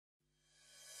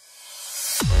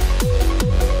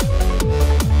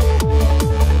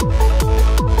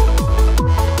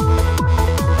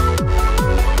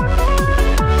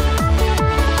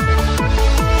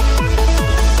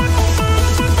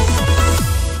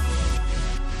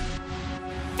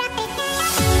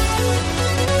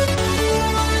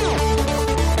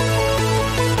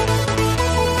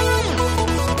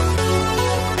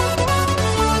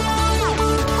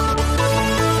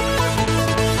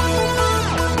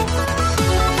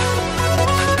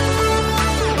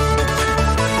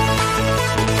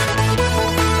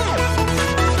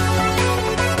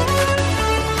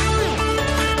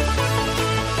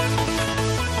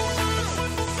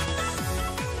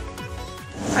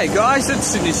Hey guys, it's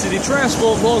Sydney City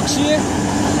Transport Vlogs here.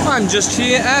 I'm just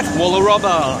here at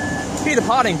Wallarobba. Here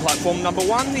departing platform number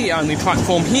 1, the only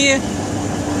platform here.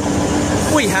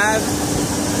 We have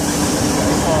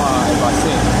J5, I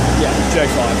think. Yeah,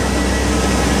 J5.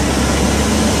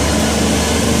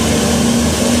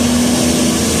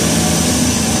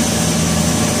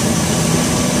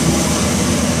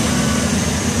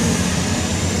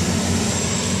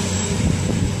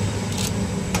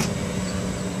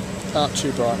 Not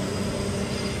too bright.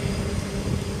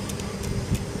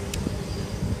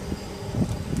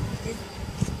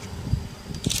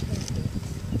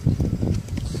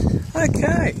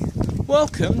 Okay,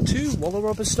 welcome to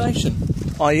Wallarobba Station,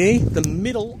 i.e. the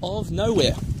middle of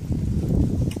nowhere.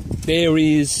 There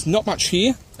is not much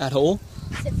here at all.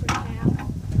 Except for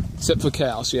cows. Except for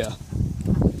cows, yeah.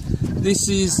 This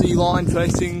is the line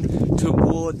facing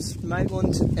towards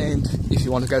Maitland and, if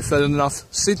you want to go further enough,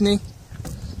 Sydney.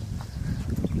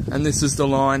 And this is the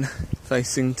line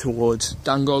facing towards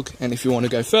Dungog, and if you want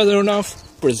to go further enough,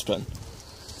 Brisbane.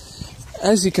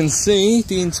 As you can see,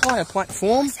 the entire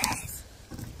platform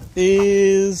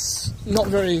is not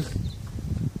very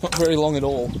long at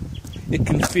all. It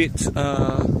can fit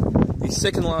the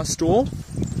second last door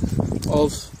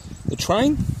of the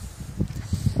train,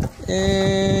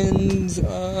 and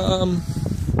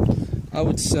I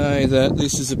would say that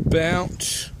this is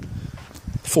about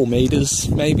 4 metres,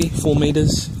 maybe 4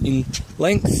 metres in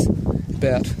length,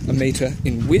 about a metre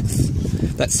in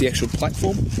width. That's the actual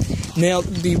platform. Now,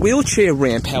 the wheelchair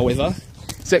ramp, however,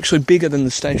 is actually bigger than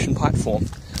the station platform.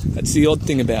 That's the odd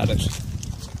thing about it.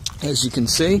 As you can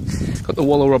see, got the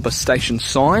Wallarobba station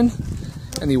sign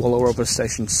and the Wallarobba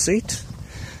station seat.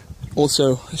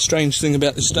 Also, a strange thing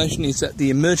about this station is that the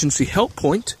emergency help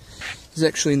point is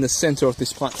actually in the centre of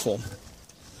this platform.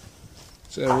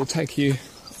 So we'll take you,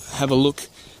 have a look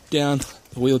down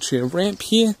the wheelchair ramp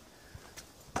here.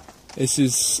 This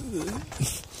is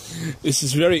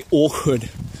very awkward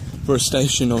for a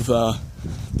station of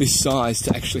this size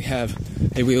to actually have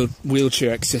a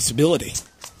wheelchair accessibility.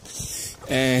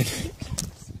 And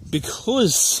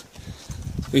because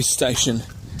this station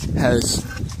has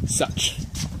such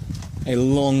a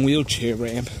long wheelchair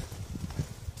ramp,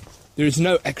 there is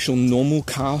no actual normal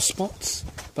car spots,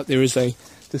 but there is a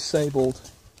disabled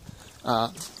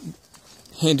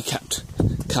handicapped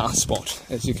car spot.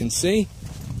 As you can see,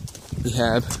 we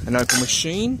have an Opal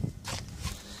machine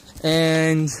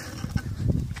and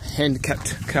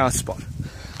handicapped car spot.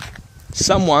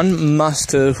 Someone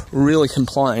must have really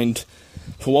complained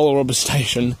for Wallarobba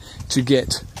Station to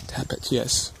get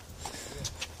yes.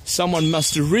 Someone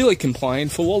must have really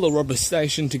complained for Wallarobba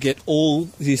Station to get all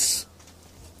this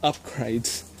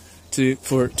upgrades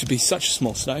for it to be such a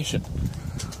small station.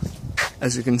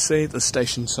 As you can see, the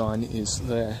station sign is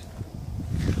there.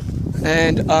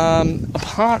 And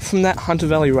apart from that Hunter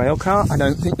Valley railcar, I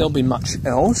don't think there'll be much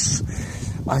else.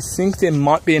 I think there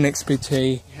might be an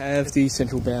XPT. Have the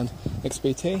central bound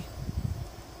XPT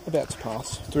about to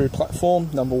pass through platform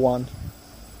number 1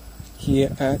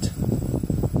 here at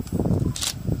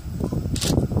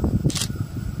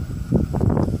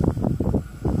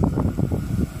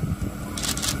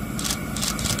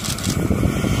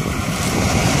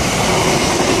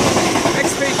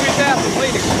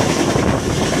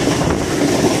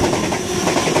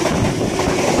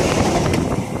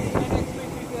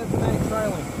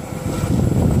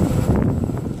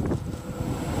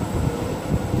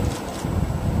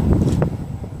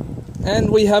And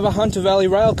we have a Hunter Valley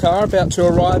railcar about to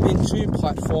arrive into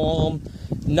platform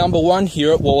number 1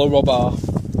 here at Wallarobba.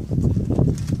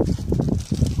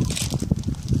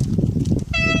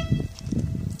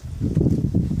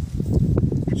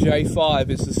 J5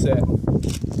 is the set.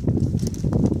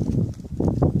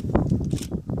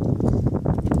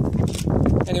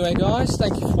 Anyway guys,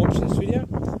 thank you for watching this video.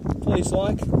 Please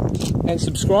like and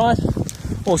subscribe.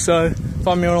 Also,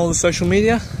 find me on all the social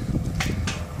media.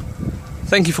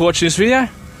 Thank you for watching this video,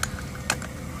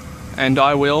 and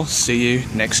I will see you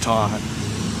next time.